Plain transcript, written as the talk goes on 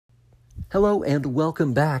Hello and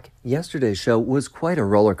welcome back. Yesterday's show was quite a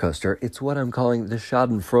roller coaster. It's what I'm calling the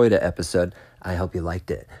Schadenfreude episode. I hope you liked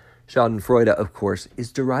it. Schadenfreude, of course, is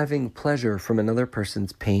deriving pleasure from another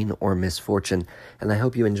person's pain or misfortune, and I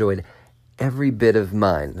hope you enjoyed every bit of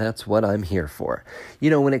mine. That's what I'm here for. You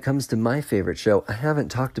know, when it comes to my favorite show, I haven't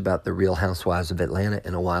talked about The Real Housewives of Atlanta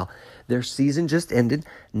in a while. Their season just ended.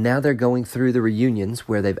 Now they're going through the reunions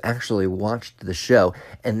where they've actually watched the show,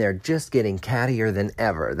 and they're just getting cattier than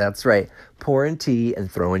ever. That's right. Pouring tea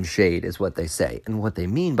and throwing shade is what they say. And what they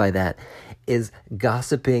mean by that is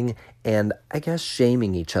gossiping and, I guess,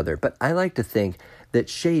 shaming each other. But I like to think that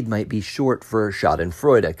shade might be short for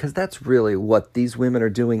Schadenfreude, because that's really what these women are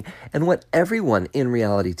doing and what everyone in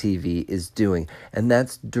reality TV is doing, and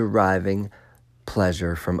that's deriving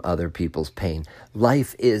pleasure from other people's pain.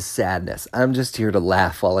 Life is sadness. I'm just here to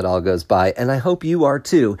laugh while it all goes by, and I hope you are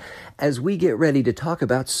too, as we get ready to talk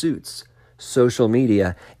about Suits, social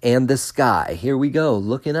media, and the sky. Here we go,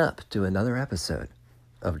 looking up to another episode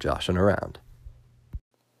of Joshin' Around.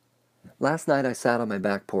 Last night I sat on my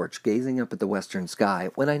back porch gazing up at the western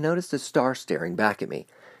sky when I noticed a star staring back at me.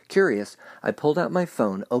 Curious, I pulled out my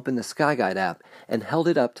phone, opened the Sky Guide app, and held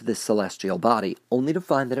it up to this celestial body, only to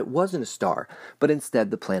find that it wasn't a star, but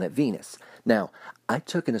instead the planet Venus. Now, I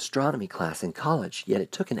took an astronomy class in college, yet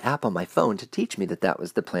it took an app on my phone to teach me that that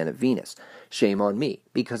was the planet Venus. Shame on me,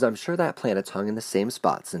 because I'm sure that planet's hung in the same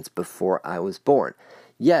spot since before I was born.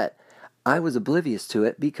 Yet, I was oblivious to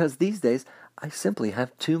it because these days I simply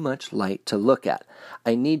have too much light to look at.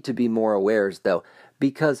 I need to be more aware, though,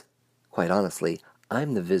 because, quite honestly,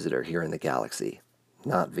 I'm the visitor here in the galaxy,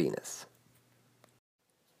 not Venus.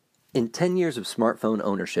 In 10 years of smartphone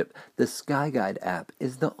ownership, the Sky Guide app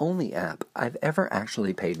is the only app I've ever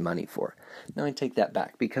actually paid money for. Now I take that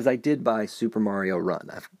back, because I did buy Super Mario Run.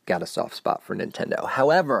 I've got a soft spot for Nintendo.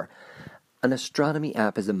 However, an astronomy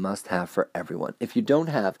app is a must-have for everyone. If you don't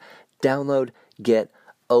have, download, get,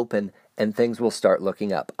 open, and things will start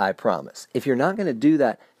looking up, I promise. If you're not going to do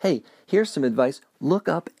that, hey, here's some advice. Look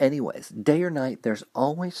up anyways. Day or night, there's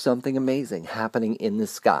always something amazing happening in the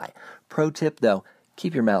sky. Pro tip, though,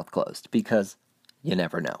 keep your mouth closed, because you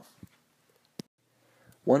never know.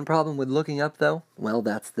 One problem with looking up, though, well,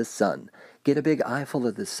 that's the sun. Get a big eye full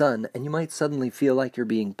of the sun, and you might suddenly feel like you're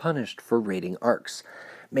being punished for raiding arcs.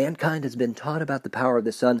 Mankind has been taught about the power of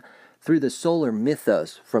the sun through the solar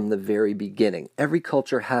mythos from the very beginning. Every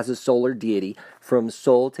culture has a solar deity, from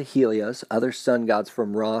Sol to Helios, other sun gods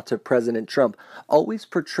from Ra to President Trump, always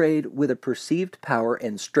portrayed with a perceived power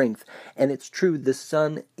and strength. And it's true, the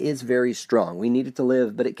sun is very strong. We need it to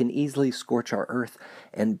live, but it can easily scorch our earth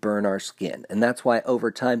and burn our skin. And that's why over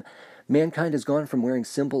time, mankind has gone from wearing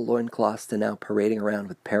simple loincloths to now parading around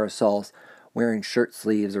with parasols, wearing shirt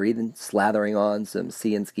sleeves, or even slathering on some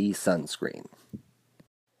Sea and Ski sunscreen.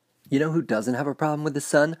 You know who doesn't have a problem with the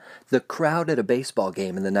sun? The crowd at a baseball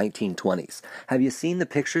game in the 1920s. Have you seen the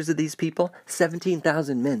pictures of these people?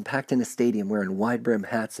 17,000 men packed in a stadium wearing wide-brim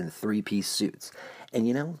hats and three-piece suits. And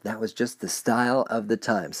you know, that was just the style of the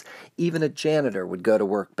times. Even a janitor would go to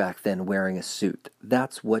work back then wearing a suit.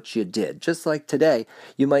 That's what you did. Just like today,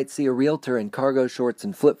 you might see a realtor in cargo shorts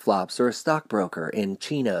and flip-flops, or a stockbroker in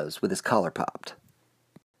chinos with his collar popped.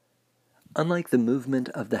 Unlike the movement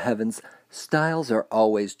of the heavens, styles are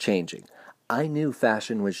always changing. I knew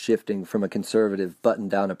fashion was shifting from a conservative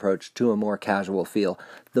button-down approach to a more casual feel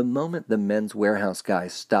the moment the Men's Warehouse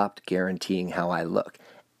guys stopped guaranteeing how I look.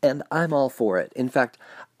 And I'm all for it. In fact,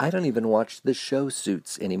 I don't even watch the show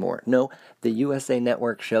Suits anymore. No, the USA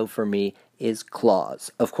Network show for me is Claws.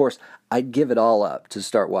 Of course, I'd give it all up to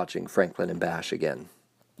start watching Franklin and Bash again.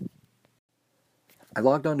 I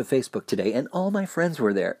logged onto Facebook today, and all my friends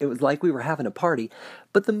were there. It was like we were having a party,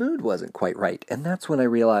 but the mood wasn't quite right, and that's when I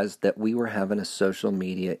realized that we were having a social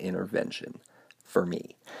media intervention for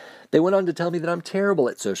me. They went on to tell me that I'm terrible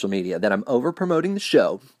at social media, that I'm over-promoting the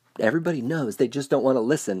show. Everybody knows, they just don't want to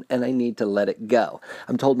listen, and I need to let it go.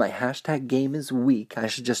 I'm told my hashtag game is weak. I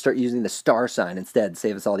should just start using the star sign instead,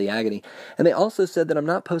 save us all the agony. And they also said that I'm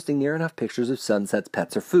not posting near enough pictures of sunsets,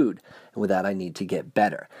 pets, or food. And with that, I need to get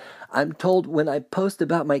better. I'm told when I post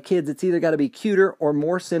about my kids, it's either got to be cuter or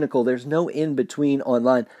more cynical. There's no in-between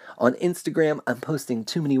online. On Instagram, I'm posting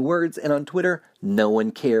too many words, and on Twitter, no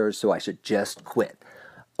one cares, so I should just quit.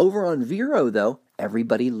 Over on Vero, though,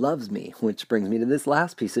 everybody loves me, which brings me to this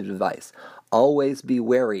last piece of advice. Always be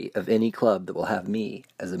wary of any club that will have me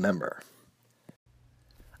as a member.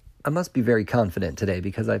 I must be very confident today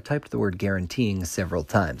because I've typed the word guaranteeing several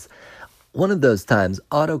times. One of those times,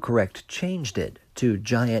 autocorrect changed it to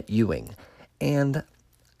Giant Ewing, and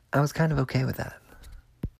I was kind of okay with that.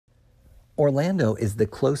 Orlando is the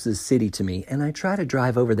closest city to me, and I try to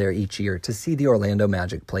drive over there each year to see the Orlando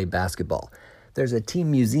Magic play basketball. There's a team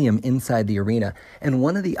museum inside the arena, and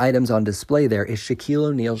one of the items on display there is Shaquille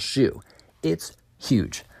O'Neal's shoe. It's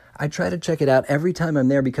huge. I try to check it out every time I'm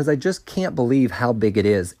there because I just can't believe how big it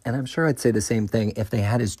is, and I'm sure I'd say the same thing if they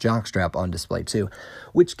had his jockstrap on display too.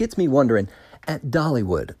 Which gets me wondering, at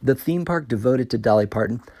Dollywood, the theme park devoted to Dolly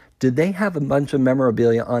Parton, do they have a bunch of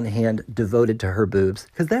memorabilia on hand devoted to her boobs?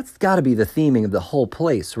 Because that's got to be the theming of the whole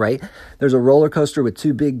place, right? There's a roller coaster with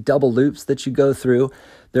 2 big double loops that you go through.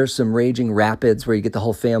 There's some raging rapids where you get the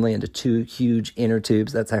whole family into 2 huge inner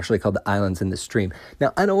tubes. That's actually called the Islands in the Stream.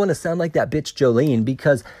 Now, I don't want to sound like that bitch Jolene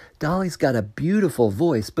because Dolly's got a beautiful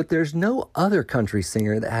voice, but there's no other country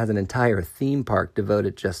singer that has an entire theme park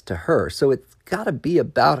devoted just to her. So it's got to be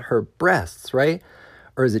about her breasts, right?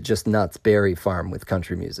 Or is it just Knott's Berry Farm with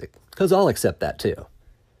country music? Because I'll accept that too.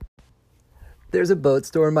 There's a boat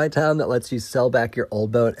store in my town that lets you sell back your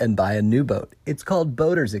old boat and buy a new boat. It's called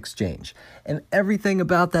Boaters Exchange. And everything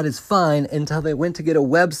about that is fine until they went to get a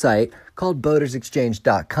website called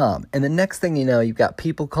boatersexchange.com. And the next thing you know, you've got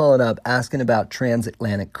people calling up asking about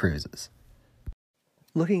transatlantic cruises.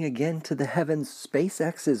 Looking again to the heavens,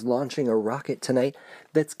 SpaceX is launching a rocket tonight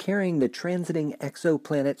that's carrying the Transiting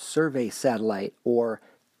Exoplanet Survey Satellite, or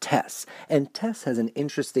TESS. And TESS has an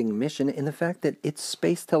interesting mission in the fact that its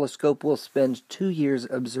space telescope will spend 2 years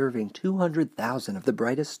observing 200,000 of the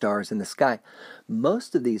brightest stars in the sky.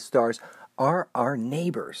 Most of these stars are our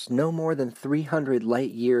neighbors, no more than 300 light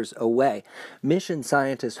years away. Mission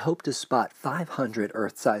scientists hope to spot 500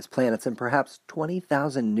 Earth-sized planets and perhaps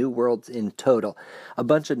 20,000 new worlds in total. A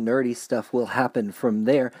bunch of nerdy stuff will happen from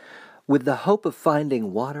there, with the hope of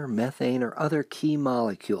finding water, methane, or other key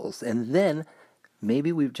molecules. And then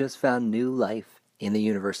maybe we've just found new life in the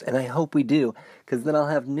universe. And I hope we do, because then I'll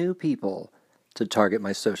have new people to target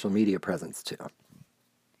my social media presence to.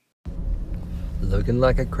 Looking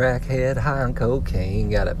like a crackhead high on cocaine.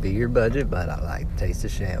 Got a bigger budget, but I like the taste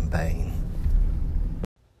of champagne.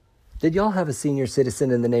 Did y'all have a senior citizen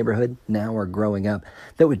in the neighborhood, now or growing up,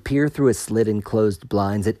 that would peer through a slit in closed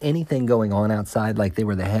blinds at anything going on outside like they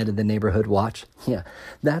were the head of the neighborhood watch? Yeah,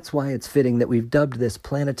 that's why it's fitting that we've dubbed this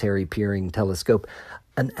planetary peering telescope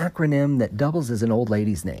an acronym that doubles as an old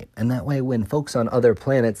lady's name. And that way when folks on other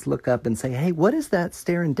planets look up and say, hey, what is that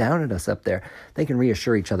staring down at us up there? They can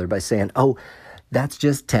reassure each other by saying, oh, that's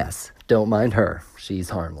just Tess. Don't mind her. She's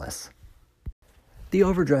harmless. The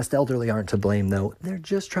overdressed elderly aren't to blame, though. They're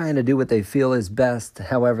just trying to do what they feel is best.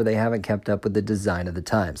 However, they haven't kept up with the design of the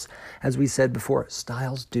times. As we said before,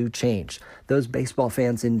 styles do change. Those baseball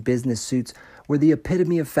fans in business suits were the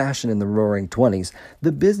epitome of fashion in the roaring 20s.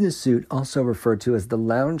 The business suit, also referred to as the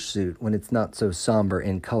lounge suit when it's not so somber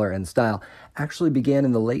in color and style, actually began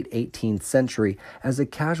in the late 18th century as a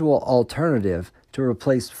casual alternative to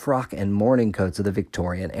replace frock and morning coats of the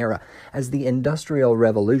Victorian era. As the Industrial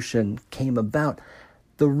Revolution came about,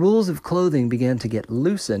 the rules of clothing began to get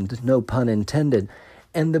loosened, no pun intended,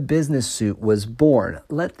 and the business suit was born.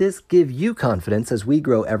 Let this give you confidence as we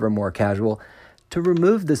grow ever more casual to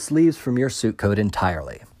remove the sleeves from your suit coat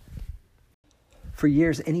entirely. For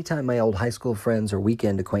years, anytime my old high school friends or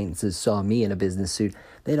weekend acquaintances saw me in a business suit,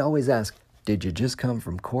 they'd always ask, "Did you just come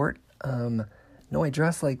from court?" No, I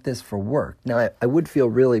dress like this for work. Now, I would feel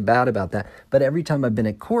really bad about that, but every time I've been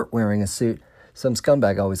at court wearing a suit, some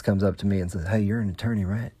scumbag always comes up to me and says, "Hey, you're an attorney,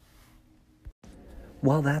 right?"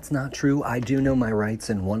 While that's not true, I do know my rights,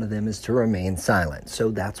 and one of them is to remain silent,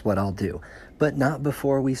 so that's what I'll do. But not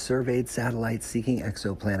before we surveyed satellites seeking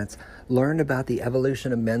exoplanets, learned about the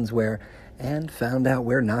evolution of menswear, and found out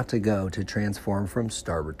where not to go to transform from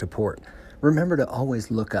starboard to port. Remember to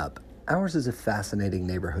always look up. Ours is a fascinating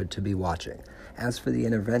neighborhood to be watching. As for the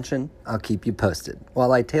intervention, I'll keep you posted.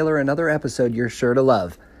 While I tailor another episode you're sure to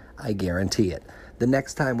love, I guarantee it. The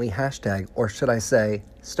next time we hashtag, or should I say,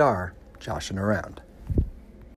 star, Joshin' around.